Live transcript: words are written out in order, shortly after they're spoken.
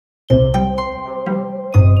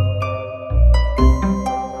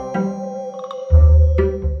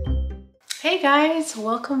guys,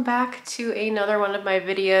 welcome back to another one of my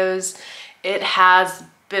videos. It has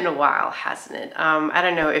been a while, hasn't it? I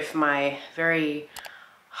don't know if my very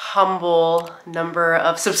humble number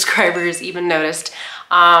of subscribers even noticed,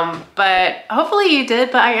 but hopefully you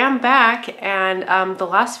did. But I am back, and the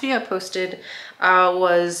last video I posted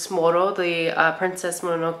was Moro, the Princess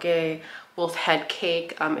Mononoke wolf head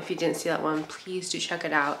cake. If you didn't see that one, please do check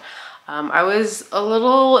it out. I was a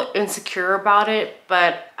little insecure about it,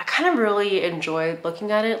 but I kind of really enjoyed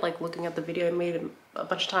looking at it, like looking at the video I made a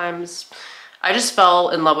bunch of times. I just fell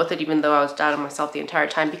in love with it, even though I was doubting myself the entire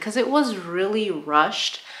time because it was really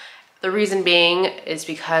rushed. The reason being is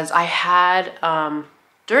because I had,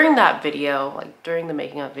 during that video, like during the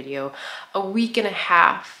making of video, a week and a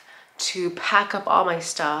half to pack up all my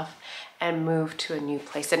stuff and move to a new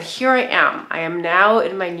place. And here I am. I am now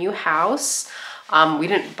in my new house. We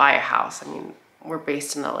didn't buy a house. I mean, we're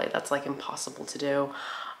based in LA. That's like impossible to do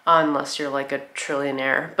unless you're like a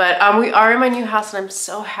trillionaire. But we are in my new house and I'm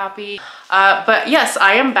so happy. But yes,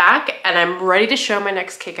 I am back and I'm ready to show my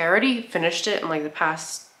next cake. I already finished it in like the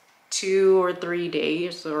past 2 or 3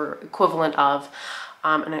 days or equivalent of.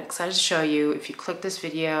 And I'm excited to show you. If you click this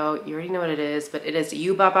video, you already know what it is, but it is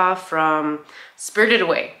Yubaba from Spirited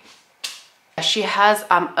Away. She has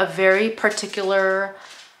a very particular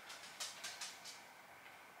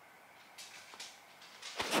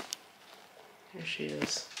Here she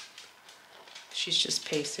is. She's just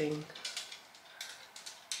pacing.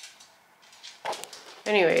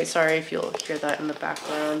 Anyway, sorry if you'll hear that in the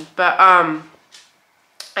background. But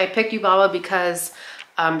I picked Yubaba because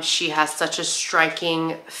she has such a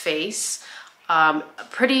striking face.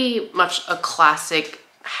 Pretty much a classic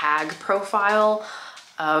hag profile.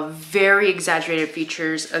 Very exaggerated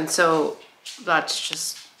features. And so that's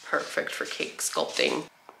just perfect for cake sculpting.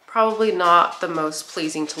 Probably not the most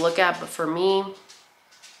pleasing to look at, but for me,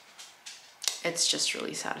 it's just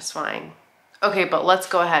really satisfying. Okay, but let's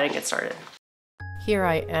go ahead and get started. Here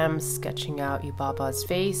I am sketching out Yubaba's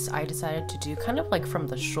face. I decided to do kind of like from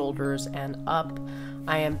the shoulders and up.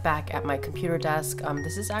 I am back at my computer desk.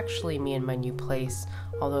 This is actually me in my new place,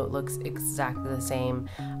 although it looks exactly the same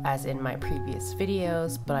as in my previous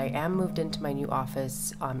videos, but I am moved into my new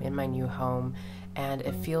office in my new home. And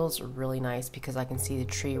it feels really nice because I can see the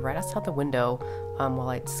tree right outside the window while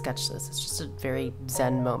I sketch this. It's just a very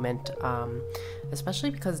zen moment, especially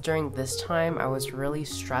because during this time I was really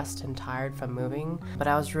stressed and tired from moving. But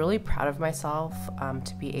I was really proud of myself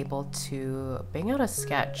to be able to bang out a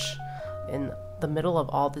sketch in the middle of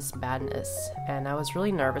all this madness. And I was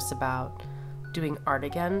really nervous about doing art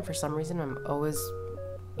again. For some reason, I'm always,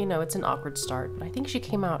 you know, it's an awkward start, but I think she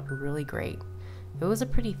came out really great. It was a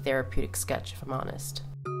pretty therapeutic sketch, if I'm honest.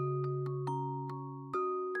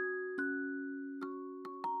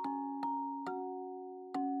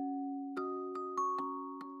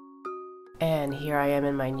 And here I am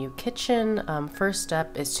in my new kitchen. First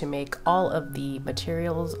step is to make all of the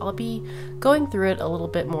materials. I'll be going through it a little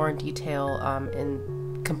bit more in detail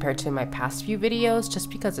compared to my past few videos,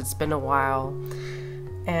 just because it's been a while.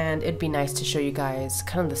 And it'd be nice to show you guys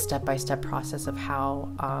kind of the step-by-step process of how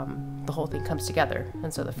the whole thing comes together.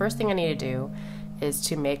 And so the first thing I need to do is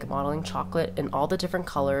to make modeling chocolate in all the different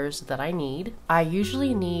colors that I need. I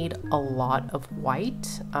usually need a lot of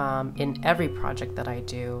white in every project that I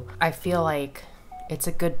do. I feel like it's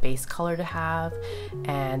a good base color to have,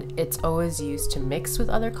 and it's always used to mix with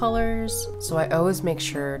other colors, so I always make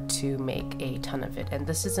sure to make a ton of it. And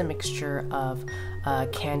this is a mixture of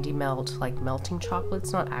candy melt, like melting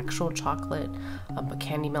chocolates, not actual chocolate, but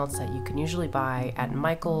candy melts that you can usually buy at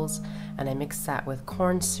Michael's, and I mix that with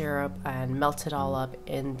corn syrup and melt it all up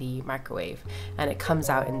in the microwave, and it comes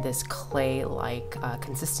out in this clay-like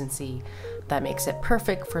consistency that makes it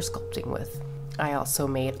perfect for sculpting with. I also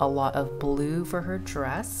made a lot of blue for her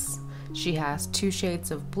dress. She has 2 shades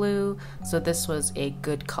of blue, so this was a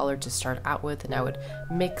good color to start out with, and I would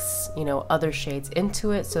mix, you know, other shades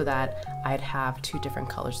into it so that I'd have 2 different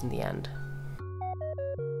colors in the end.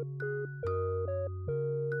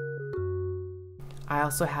 I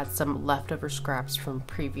also had some leftover scraps from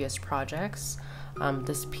previous projects.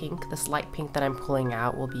 This light pink that I'm pulling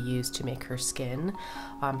out will be used to make her skin.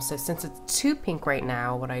 So since it's too pink right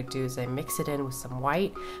now, what I do is I mix it in with some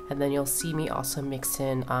white, and then you'll see me also mix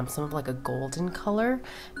in some of like a golden color,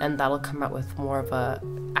 and that'll come out with more of a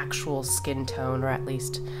actual skin tone, or at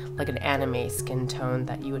least like an anime skin tone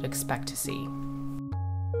that you would expect to see.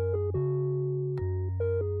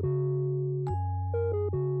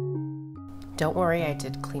 Don't worry, I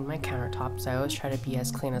did clean my countertops. I always try to be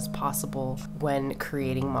as clean as possible when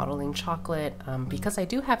creating modeling chocolate because I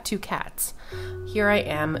do have 2 cats. Here I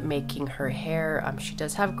am making her hair. She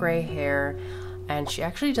does have gray hair, and she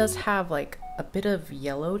actually does have like a bit of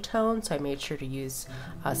yellow tone, so I made sure to use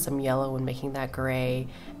some yellow when making that gray.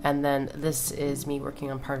 And then this is me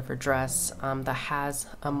working on part of her dress that has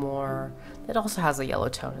it also has a yellow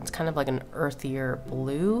tone. It's kind of like an earthier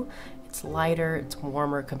blue. It's lighter, it's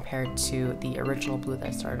warmer compared to the original blue that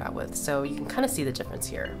I started out with. So you can kind of see the difference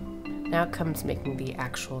here. Now comes making the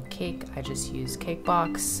actual cake. I just use cake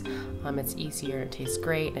box. It's easier and it tastes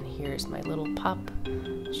great. And here's my little pup.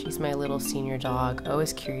 She's my little senior dog,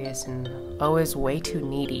 always curious and always way too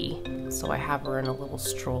needy. So I have her in a little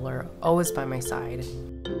stroller, always by my side.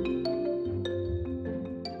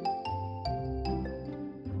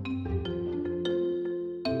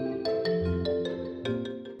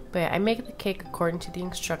 But yeah, I make the cake according to the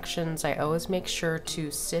instructions. I always make sure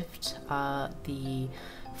to sift the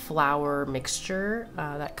flour mixture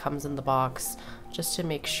that comes in the box, just to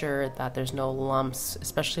make sure that there's no lumps,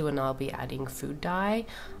 especially when I'll be adding food dye,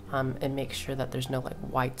 and make sure that there's no like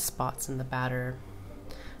white spots in the batter.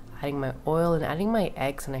 Adding my oil and adding my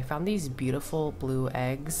eggs, and I found these beautiful blue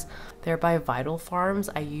eggs. They're by Vital Farms.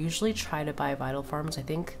 I usually try to buy Vital Farms. I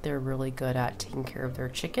think they're really good at taking care of their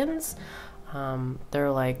chickens.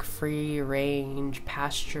 They're like free range,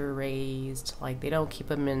 pasture raised, like they don't keep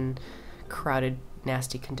them in crowded,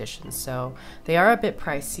 nasty conditions. So they are a bit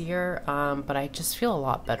pricier, but I just feel a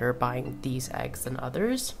lot better buying these eggs than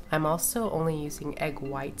others. I'm also only using egg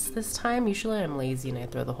whites this time. Usually I'm lazy and I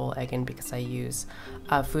throw the whole egg in because I use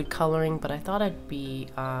food coloring, but I thought I'd be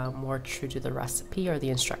more true to the recipe or the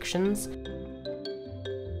instructions.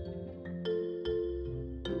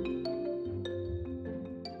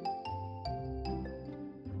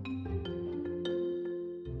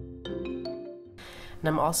 And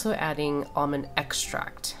I'm also adding almond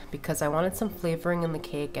extract because I wanted some flavoring in the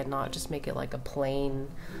cake and not just make it like a plain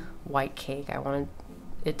white cake. I wanted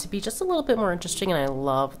it to be just a little bit more interesting, and I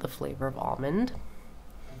love the flavor of almond.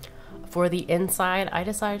 For the inside, I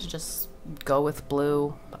decided to just go with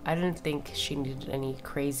blue. I didn't think she needed any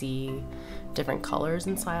crazy different colors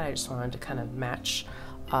inside. I just wanted to kind of match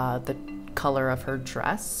the color of her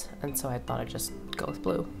dress, and so I thought I'd just go with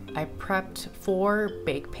blue. I prepped 4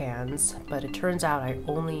 bake pans, but it turns out I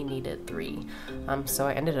only needed 3, so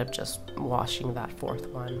I ended up just washing that 4th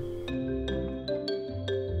one.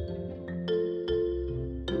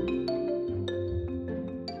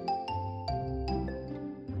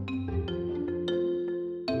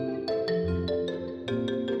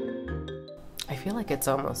 I feel like it's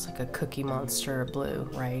almost like a Cookie Monster blue,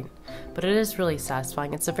 right? But it is really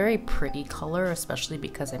satisfying. It's a very pretty color, especially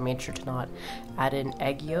because I made sure to not add in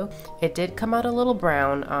egg yolk. It did come out a little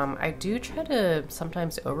brown. I do try to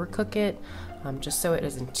sometimes overcook it, just so it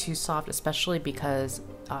isn't too soft, especially because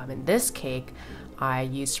in this cake, I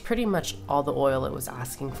used pretty much all the oil it was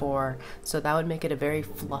asking for. So that would make it a very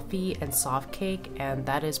fluffy and soft cake, and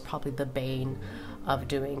that is probably the bane of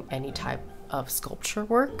doing any type of sculpture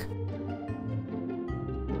work.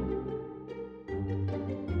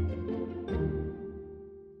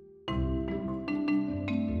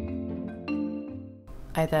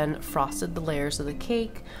 I then frosted the layers of the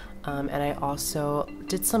cake, and I also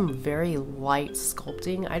did some very light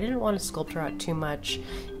sculpting. I didn't want to sculpt her out too much.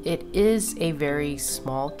 It is a very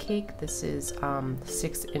small cake. This is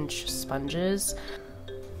 6-inch sponges.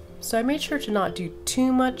 So I made sure to not do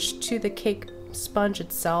too much to the cake sponge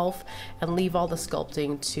itself and leave all the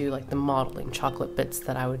sculpting to like the modeling chocolate bits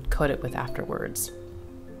that I would coat it with afterwards.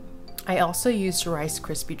 I also used a Rice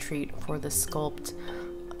Krispie treat for the sculpt.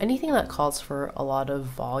 Anything that calls for a lot of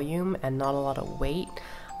volume and not a lot of weight,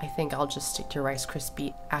 I think I'll just stick to Rice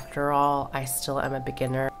Krispie. After all, I still am a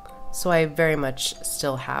beginner, so I very much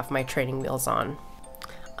still have my training wheels on.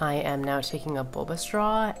 I am now taking a boba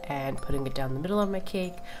straw and putting it down the middle of my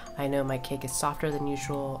cake. I know my cake is softer than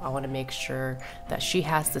usual. I want to make sure that she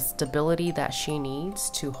has the stability that she needs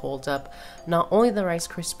to hold up not only the Rice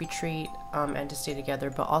Krispie treat and to stay together,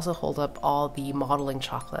 but also hold up all the modeling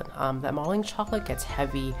chocolate. That modeling chocolate gets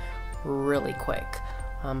heavy really quick.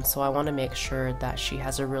 So I want to make sure that she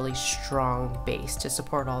has a really strong base to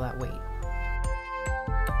support all that weight.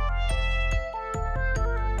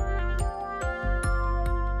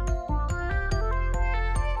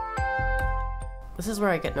 This is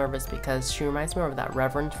where I get nervous because she reminds me more of that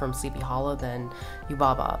Reverend from Sleepy Hollow than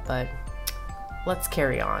Yubaba, but let's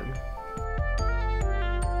carry on.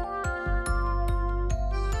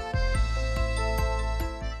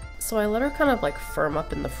 So I let her kind of like firm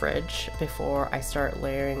up in the fridge before I start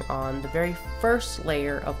layering on the very first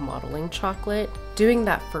layer of modeling chocolate. Doing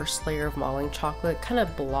that first layer of modeling chocolate kind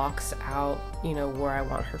of blocks out, you know, where I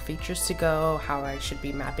want her features to go, how I should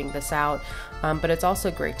be mapping this out. But it's also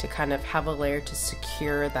great to kind of have a layer to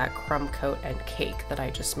secure that crumb coat and cake that I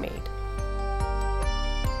just made.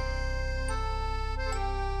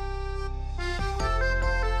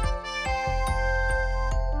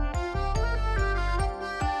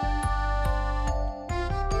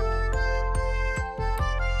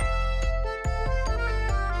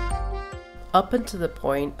 Up until the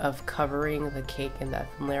point of covering the cake in that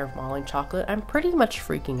thin layer of modeling chocolate, I'm pretty much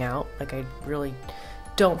freaking out. Like, I really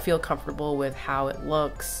don't feel comfortable with how it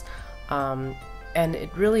looks. And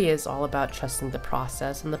it really is all about trusting the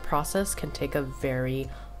process, and the process can take a very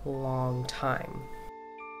long time.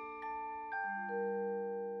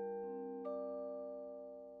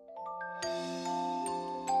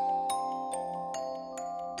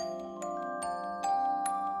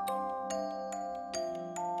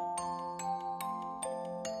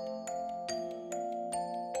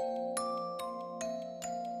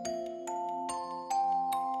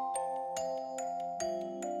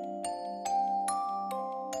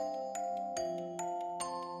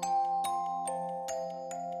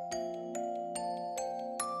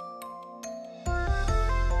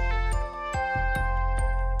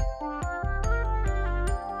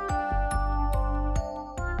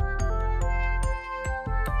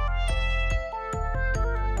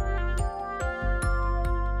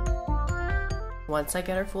 Once I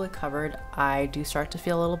get her fully covered, I do start to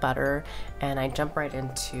feel a little better, and I jump right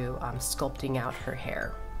into sculpting out her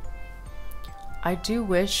hair. I do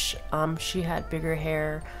wish she had bigger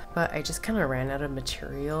hair, but I just kind of ran out of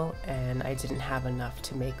material and I didn't have enough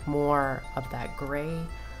to make more of that gray.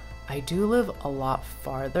 I do live a lot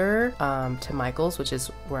farther to Michael's, which is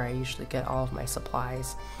where I usually get all of my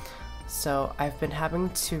supplies. So I've been having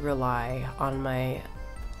to rely on my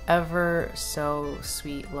ever so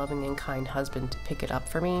sweet, loving, and kind husband to pick it up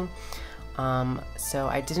for me. So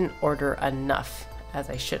I didn't order enough as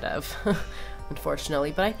I should have,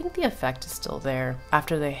 unfortunately, but I think the effect is still there.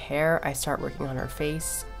 After the hair, I start working on her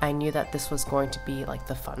face. I knew that this was going to be like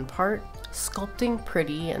the fun part. Sculpting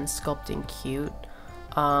pretty and sculpting cute.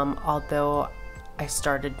 Although I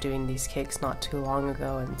started doing these cakes not too long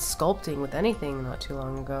ago and sculpting with anything not too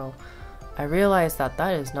long ago, I realized that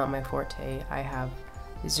that is not my forte. I have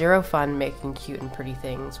zero fun making cute and pretty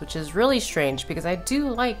things, which is really strange because I do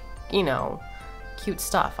like, you know, cute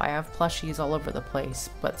stuff. I have plushies all over the place,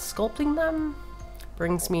 but sculpting them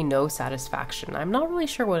brings me no satisfaction. I'm not really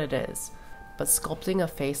sure what it is, but sculpting a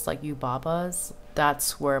face like Yubaba's,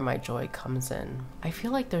 that's where my joy comes in. I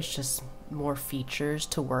feel like there's just more features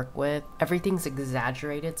to work with. Everything's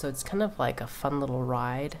exaggerated, so it's kind of like a fun little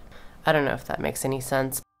ride. I don't know if that makes any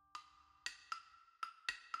sense.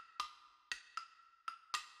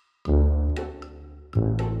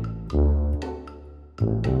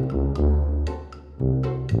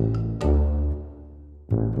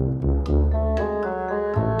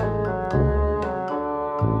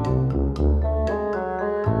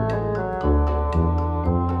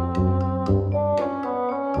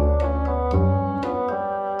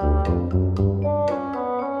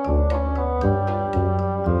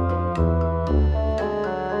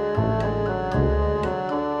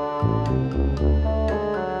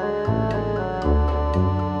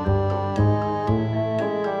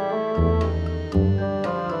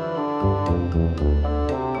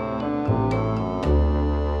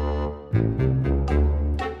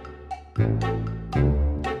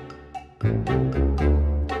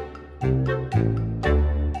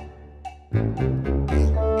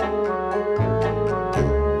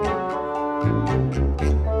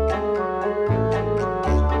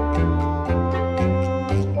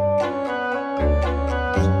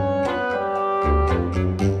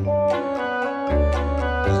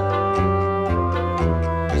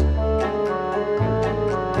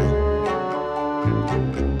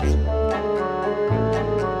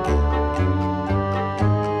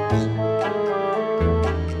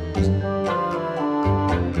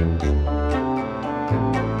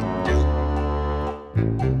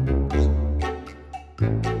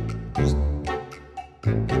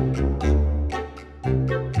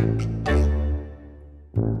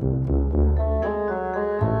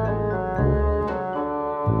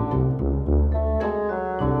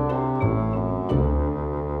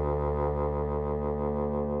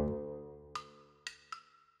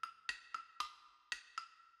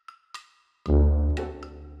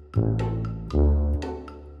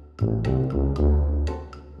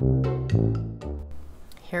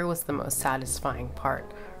 Here was the most satisfying part.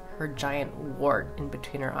 her giant wart in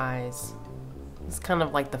between her eyes. It's kind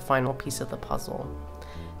of like the final piece of the puzzle.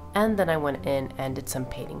 And then I went in and did some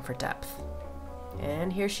painting for depth.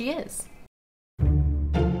 And here she is.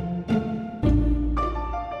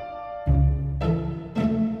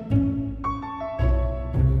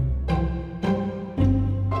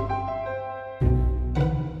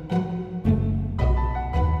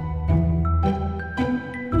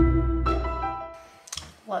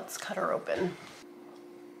 Let's cut her open.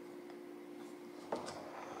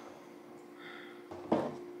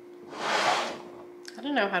 I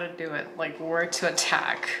don't know how to do it, like where to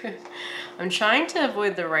attack. I'm trying to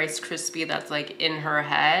avoid the Rice Krispie that's like in her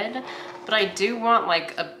head, but I do want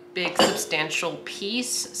like a big substantial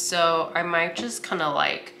piece, so I might just kind of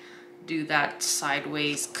like do that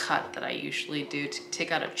sideways cut that I usually do to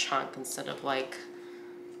take out a chunk instead of like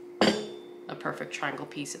a perfect triangle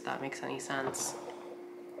piece, if that makes any sense.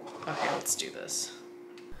 Okay, let's do this.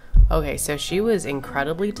 Okay, so she was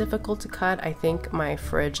incredibly difficult to cut. I think my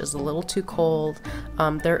fridge is a little too cold.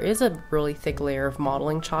 There is a really thick layer of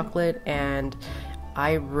modeling chocolate and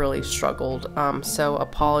I really struggled. So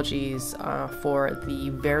apologies for the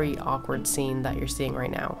very awkward scene that you're seeing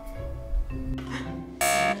right now.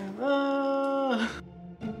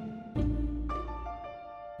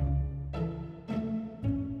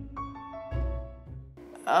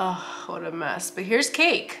 Oh, what a mess. But here's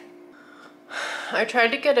cake. I tried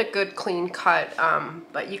to get a good clean cut,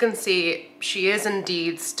 but you can see she is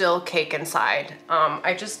indeed still cake inside.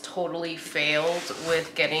 I just totally failed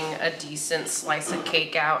with getting a decent slice of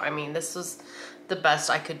cake out. I mean, this was the best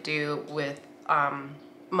I could do with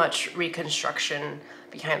much reconstruction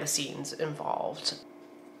behind the scenes involved.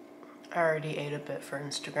 I already ate a bit for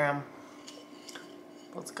Instagram.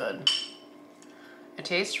 That's good. It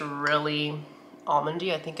tastes really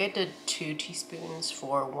almondy. I think I did 2 teaspoons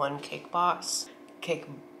for 1 cake box,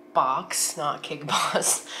 not cake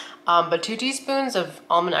boss. But 2 teaspoons of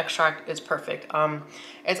almond extract is perfect.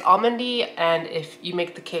 It's almondy, and if you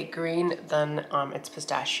make the cake green, then it's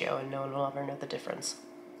pistachio, and no one will ever know the difference.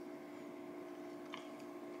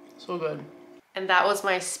 So good. And that was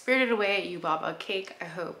my Spirited Away at Yubaba cake. I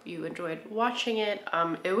hope you enjoyed watching it.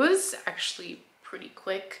 It was actually pretty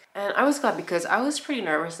quick, and I was glad because I was pretty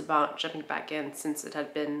nervous about jumping back in since it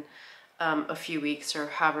had been a few weeks or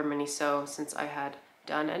however many since I had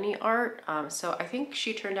done any art. So I think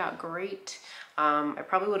she turned out great. I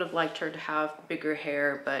probably would have liked her to have bigger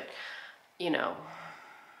hair, but you know,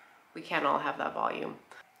 we can't all have that volume.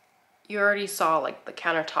 You already saw like the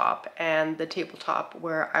countertop and the tabletop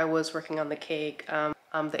where I was working on the cake.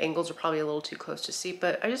 The angles are probably a little too close to see,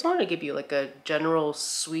 but I just wanted to give you like a general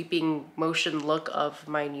sweeping motion look of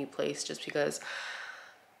my new place, just because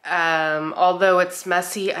although it's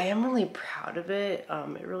messy, I am really proud of it.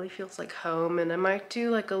 It really feels like home, and I might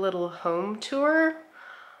do like a little home tour.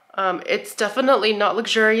 It's definitely not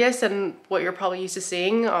luxurious and what you're probably used to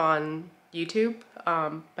seeing on YouTube,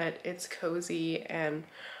 but it's cozy and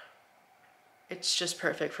it's just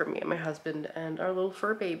perfect for me and my husband and our little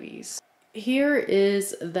fur babies. Here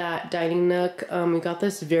is that dining nook. We got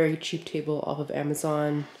this very cheap table off of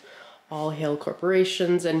Amazon. All hail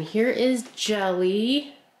corporations. And here is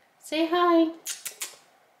Jelly. Say hi.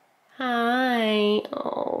 Hi.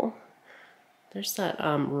 Oh. There's that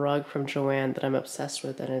rug from Joanne that I'm obsessed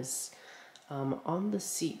with and is on the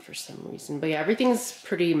seat for some reason. But yeah, everything's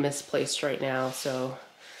pretty misplaced right now, so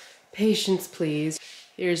patience please.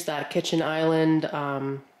 Here's that kitchen island.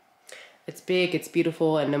 It's big, it's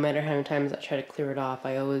beautiful, and no matter how many times I try to clear it off,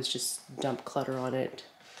 I always just dump clutter on it.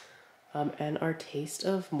 And our taste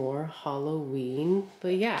of more Halloween.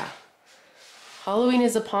 But yeah, Halloween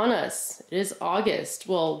is upon us. It is August.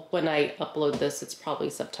 Well, when I upload this, it's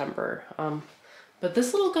probably September. But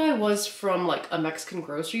this little guy was from like a Mexican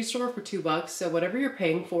grocery store for $2, so whatever you're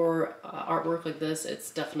paying for artwork like this,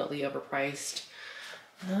 it's definitely overpriced.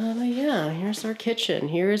 But yeah, here's our kitchen.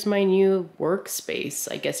 Here's my new workspace,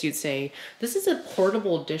 I guess you'd say. This is a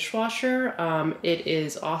portable dishwasher. It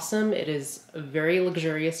is awesome. It is very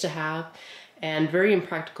luxurious to have and very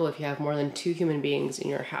impractical if you have more than 2 human beings in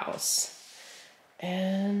your house.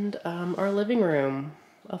 And our living room,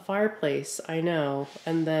 a fireplace, I know.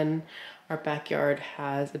 And then our backyard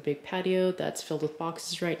has a big patio that's filled with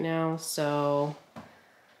boxes right now, so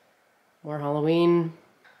more Halloween.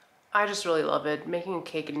 I just really love it. Making a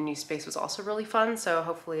cake in a new space was also really fun, so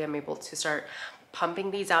hopefully I'm able to start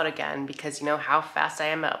pumping these out again because you know how fast I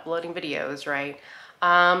am at uploading videos, right?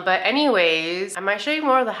 But anyways, I might show you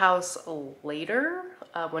more of the house later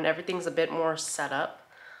when everything's a bit more set up.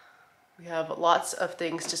 We have lots of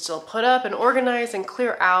things to still put up and organize and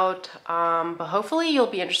clear out, but hopefully you'll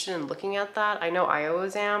be interested in looking at that. I know I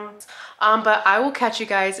always am. But I will catch you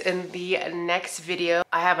guys in the next video.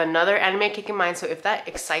 I have another anime cake in mind, so if that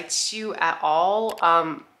excites you at all,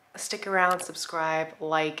 stick around, subscribe,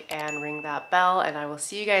 like, and ring that bell, and I will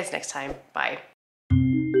see you guys next time. Bye.